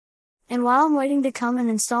And while I'm waiting to come and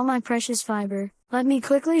install my precious fiber, let me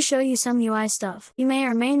quickly show you some UI stuff. You may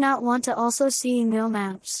or may not want to also see GNOME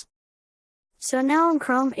apps. So now in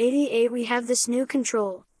Chrome 88 we have this new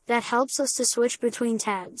control, that helps us to switch between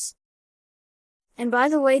tabs. And by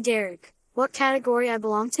the way Derek, what category I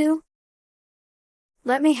belong to?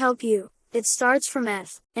 Let me help you, it starts from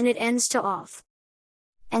F, and it ends to off.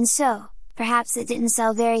 And so, perhaps it didn't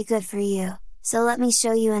sell very good for you, so let me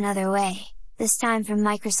show you another way, this time from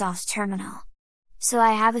Microsoft Terminal. So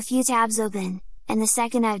I have a few tabs open, and the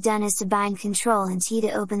second I've done is to bind Ctrl and T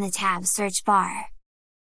to open the tab search bar.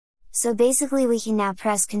 So basically we can now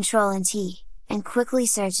press Ctrl and T, and quickly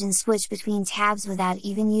search and switch between tabs without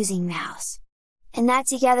even using mouse. And that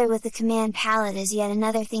together with the command palette is yet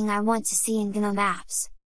another thing I want to see in GNOME apps.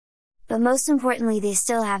 But most importantly they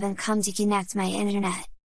still haven't come to connect my internet.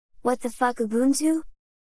 What the fuck Ubuntu?